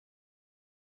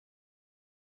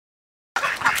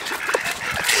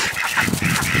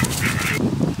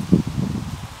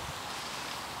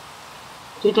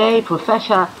Today,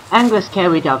 Professor Angus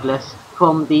Carey Douglas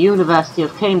from the University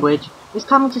of Cambridge is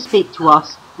coming to speak to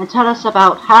us and tell us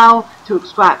about how to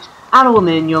extract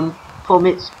aluminium from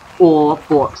its ore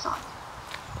bauxite.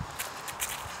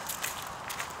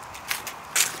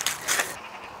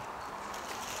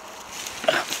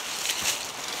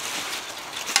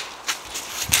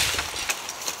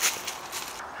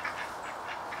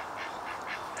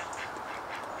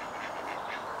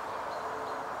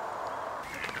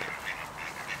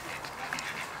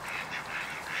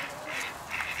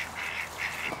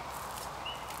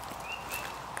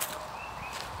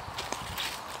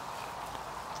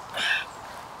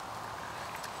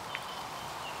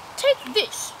 Take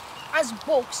this as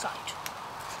bauxite.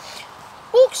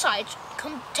 Bauxite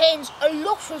contains a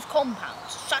lot of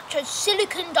compounds such as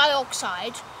silicon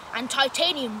dioxide and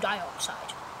titanium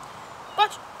dioxide.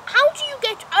 But how do you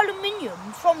get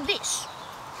aluminium from this?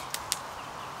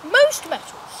 Most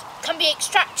metals can be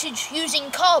extracted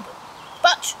using carbon,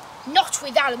 but not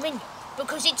with aluminium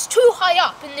because it's too high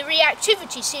up in the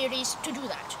reactivity series to do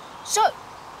that. So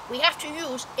we have to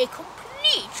use a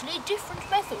completely different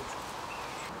method.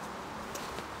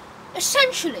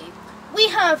 Essentially, we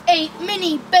have a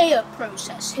mini Bayer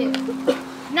process here.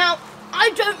 Now,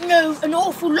 I don't know an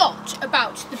awful lot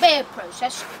about the Bayer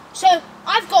process, so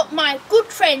I've got my good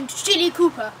friend Jilly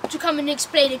Cooper to come and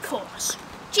explain it for us.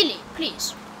 Jilly,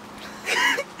 please.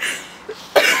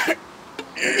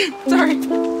 Sorry.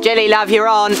 Jilly, love, you're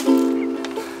on.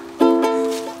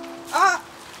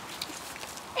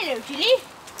 Hello, Jilly.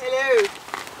 Hello.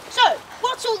 So,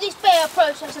 what's all this Bayer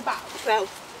process about? Well,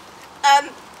 as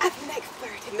an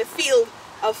expert in the field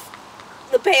of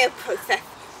the Bayer process,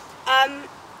 I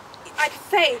could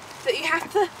say that you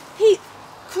have to heat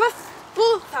crushed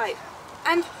bauxite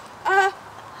and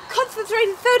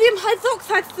concentrated sodium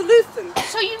hydroxide solution.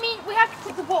 So you mean we have to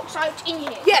put the bauxite in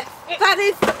here? Yes, that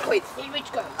is the point. Here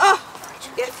it goes. Oh, Right.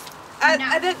 yes.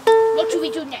 Now, And then what do we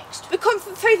do next? the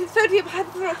concentrated sodium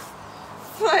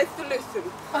hydroxide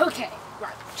solution. Okay,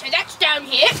 right. So that's down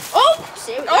here. Oh,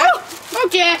 there we go. Oh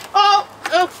dear. Oh,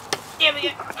 there we go.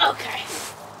 Okay.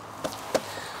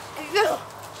 And you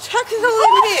just chuck it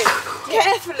all in here,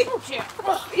 carefully. Oh dear.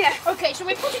 Oh. Yes, Okay, so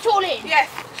we put it all in. yes,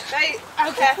 very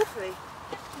Okay. carefully.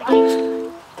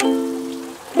 Right.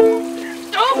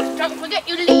 Oh, don't forget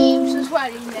your leaves as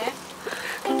well in there.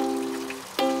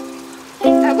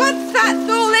 And once that's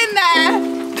all in there,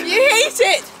 you heat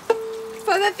it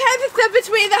for the temperature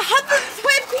between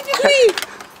 120 degrees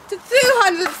to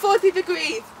 240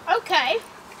 degrees. Okay.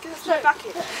 So,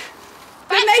 bucket.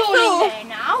 That's next all door. in there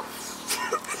now.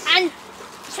 And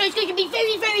so it's going to be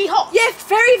very, very hot. Yes,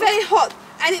 very, very hot.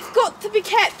 And it's got to be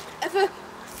kept at a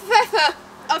pressure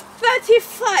of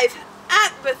 35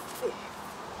 atmosphere.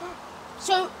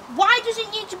 So why does it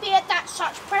need to be at that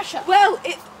such pressure? Well,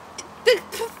 the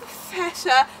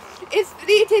pressure is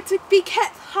needed to be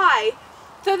kept high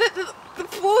so that the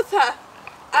water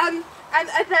and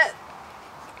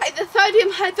the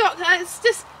sodium hydroxide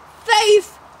just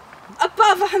stays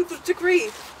above 100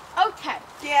 degrees. Okay.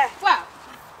 Yeah. Well,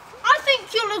 I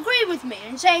think you'll agree with me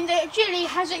in saying that Jilly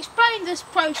has explained this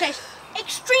process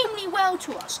extremely well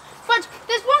to us. But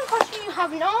there's one question you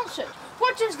haven't answered.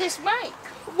 What does this make?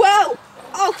 Well,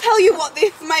 I'll tell you what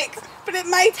this makes, but it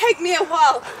may take me a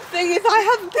while. Thing is, I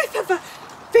have a bit of a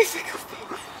difficulty.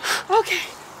 Okay,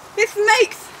 this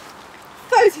makes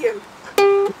sodium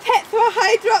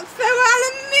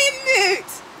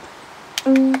tetrahydroxyaluminium.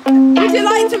 Would you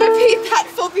like to repeat that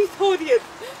for the audience?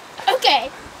 Okay,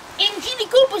 in Jilly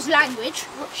Cooper's language,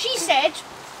 she said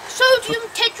sodium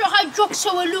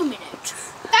tetrahydroxyaluminium.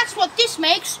 That's what this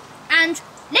makes, and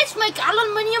let's make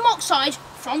aluminium oxide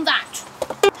from that.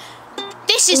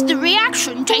 This is the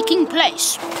reaction taking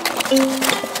place.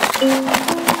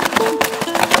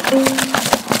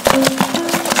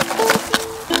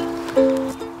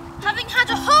 Having had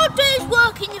a hard day's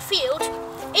work in the field,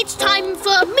 it's time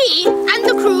for me and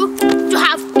the crew to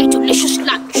have a delicious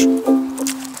lunch.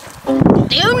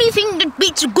 The only thing that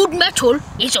beats a good metal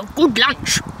is a good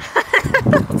lunch.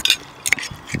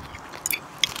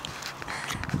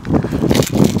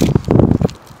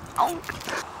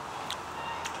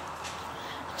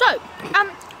 So,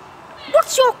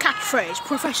 what's your catchphrase,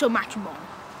 Professor Mattermore?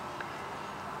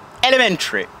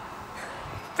 Elementary.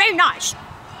 Very nice.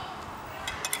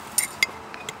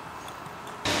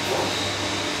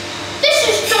 This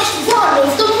is just one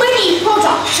of the many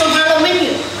products of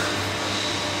aluminium.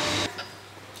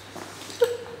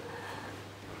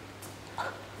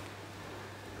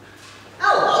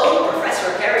 Hello,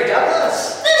 Professor Carey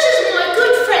Douglas. This is my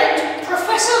good friend,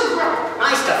 Professor Grant.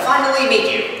 Nice to finally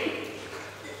meet you.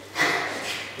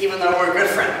 Even though we're good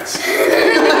friends.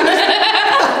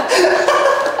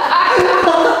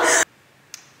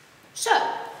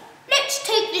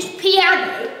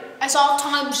 piano as our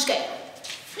time scale.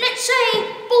 Let's say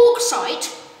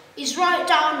bauxite is right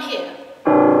down here.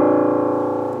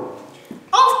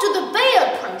 After the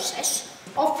Bayer process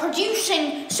of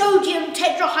producing sodium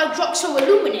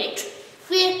tetrahydroxoaluminate,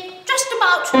 we're just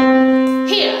about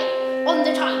here on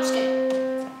the time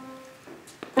scale.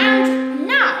 And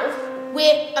now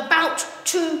we're about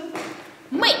to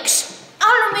mix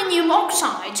aluminium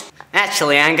oxide.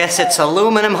 Actually, Angus, it's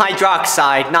aluminum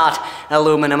hydroxide, not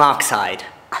aluminum oxide.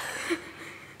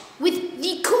 With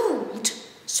the cooled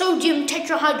sodium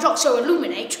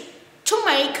tetrahydroxoaluminate to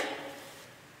make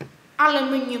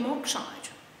aluminium oxide.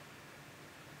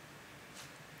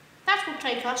 That will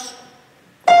take us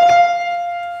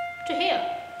to here.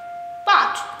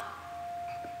 But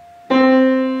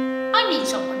I need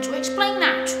someone to explain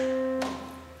that.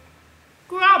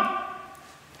 Grub.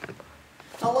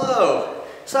 Hello.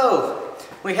 So,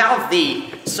 we have the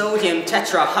sodium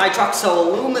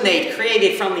tetrahydroxoaluminate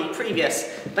created from the previous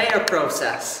Bayer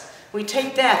process. We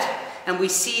take that and we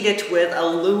seed it with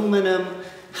aluminum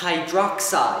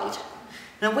hydroxide.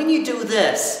 Now when you do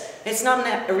this, it's not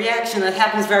a reaction that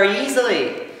happens very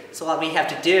easily. So what we have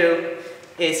to do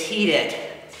is heat it.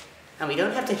 And we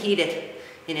don't have to heat it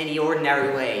in any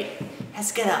ordinary way. It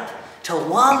has to get up to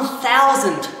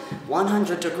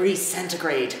 1,100 degrees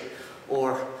centigrade,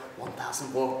 or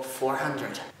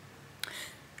 1,400.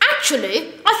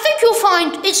 Actually, I think you'll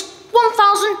find it's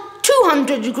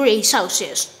 1,200 degrees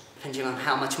Celsius. Depending on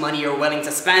how much money you're willing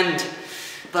to spend.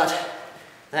 But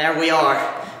there we are.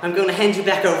 I'm going to hand you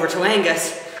back over to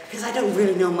Angus, because I don't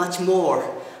really know much more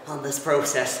on this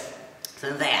process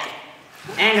than that.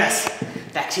 Angus,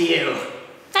 back to you.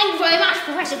 Thank you very much,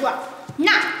 Professor Grubb.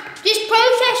 Now, this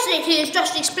process that he has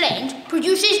just explained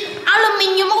produces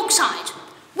aluminium oxide.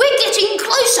 We're getting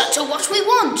closer to what we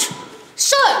want.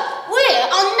 So, we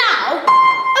are now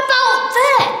about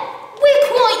there. We're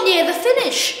quite near the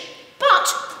finish.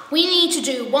 But we need to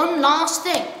do one last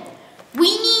thing.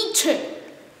 We need to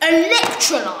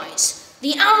electrolyze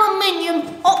the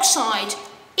aluminium oxide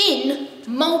in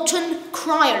molten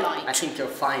cryolite. I think you'll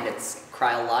find it's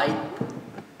cryolite.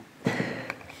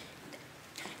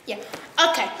 Yeah,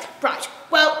 okay, right.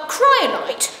 Well,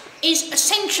 cryolite is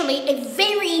essentially a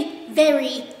very,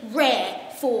 very rare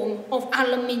form of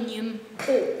aluminium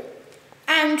ore.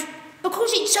 And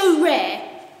because it's so rare,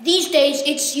 these days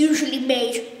it's usually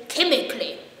made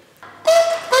chemically.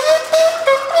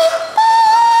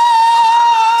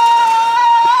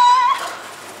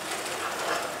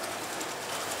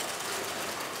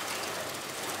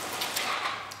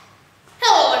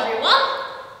 Hello everyone.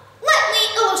 Let me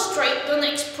illustrate the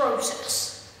next process.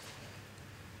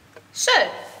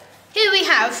 So, here we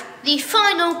have the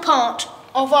final part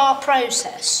of our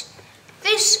process.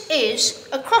 This is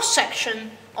a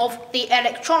cross-section of the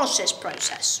electrolysis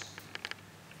process.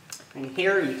 And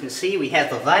here you can see we have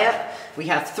the vat. We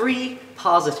have 3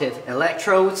 positive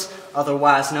electrodes,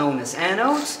 otherwise known as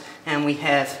anodes. And we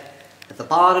have at the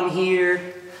bottom here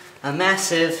a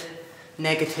massive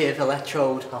negative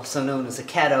electrode, also known as a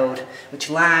cathode, which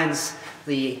lines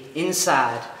the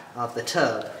inside of the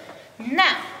tub.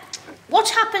 Now,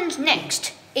 what happens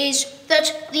next is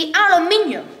that the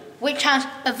aluminium, which has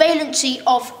a valency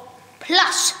of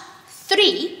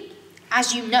 +3,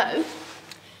 as you know,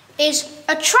 is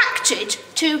attracted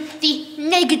to the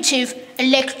negative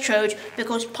electrode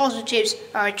because positives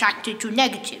are attracted to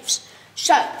negatives.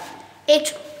 So,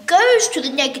 it goes to the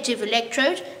negative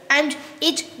electrode and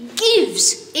it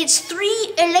gives its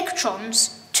 3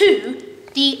 electrons to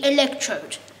the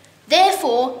electrode.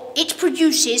 Therefore, it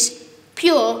produces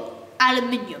pure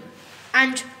aluminium.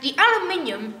 And the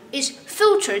aluminium is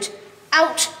filtered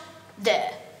out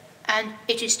there. And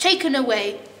it is taken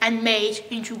away and made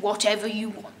into whatever you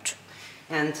want.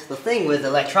 And the thing with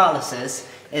electrolysis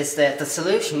is that the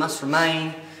solution must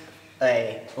remain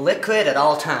a liquid at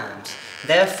all times.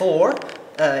 Therefore,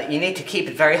 you need to keep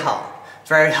it very hot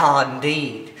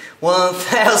indeed,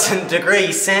 1,000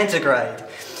 degrees centigrade.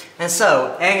 And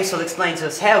so, Angus will explain to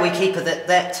us how we keep it at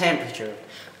that temperature.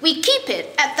 We keep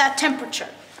it at that temperature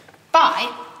by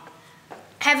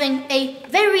having a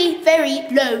very, very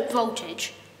low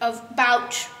voltage of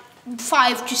about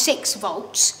 5 to 6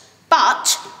 volts,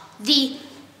 but the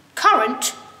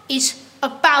current is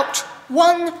about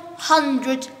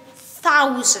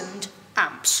 100,000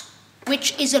 amps,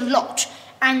 which is a lot,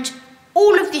 and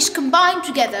all of this combined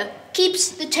together keeps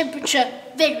the temperature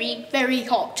very, very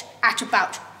hot at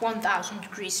about 1,000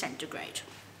 degrees centigrade.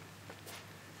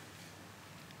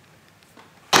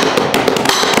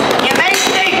 You may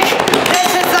think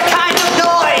this is the kind of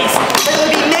noise that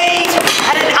would be made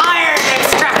at an iron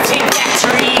extracting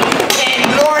factory in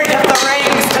Lord of the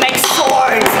Rings to make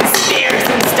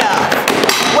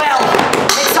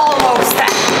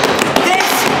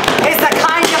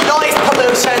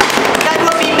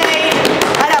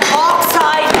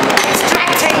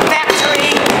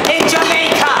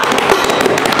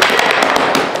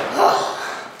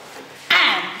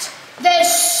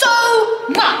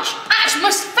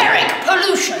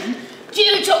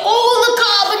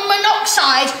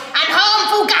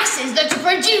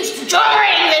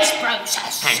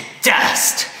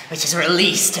which is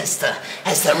released as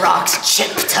the rocks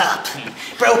chipped up and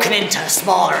broken into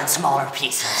smaller and smaller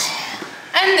pieces.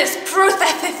 And this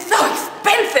process is so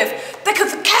expensive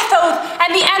because the cathode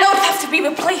and the anode have to be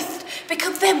replaced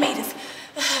because they're made of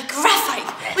graphite,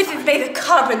 which is made of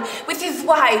carbon, which is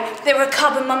why there are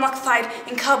carbon monoxide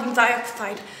and carbon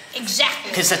dioxide.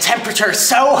 Exactly. Because the temperature is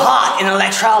so hot in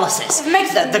electrolysis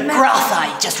that the it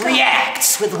graphite just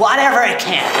reacts with whatever it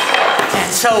can.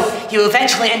 And so you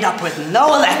eventually end up with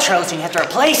no electrodes and you have to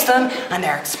replace them, and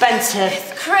they're expensive.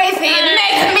 It's crazy. It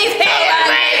makes me so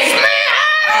angry.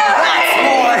 What's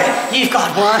more, you've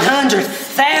got 100,000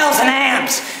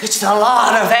 amps, which is a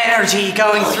lot of energy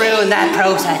going through in that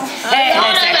process. It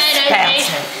is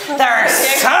expensive. There are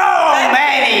so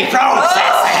many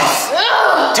processes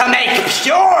to make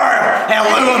pure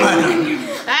aluminum.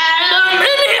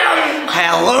 Aluminium!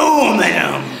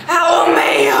 Aluminum!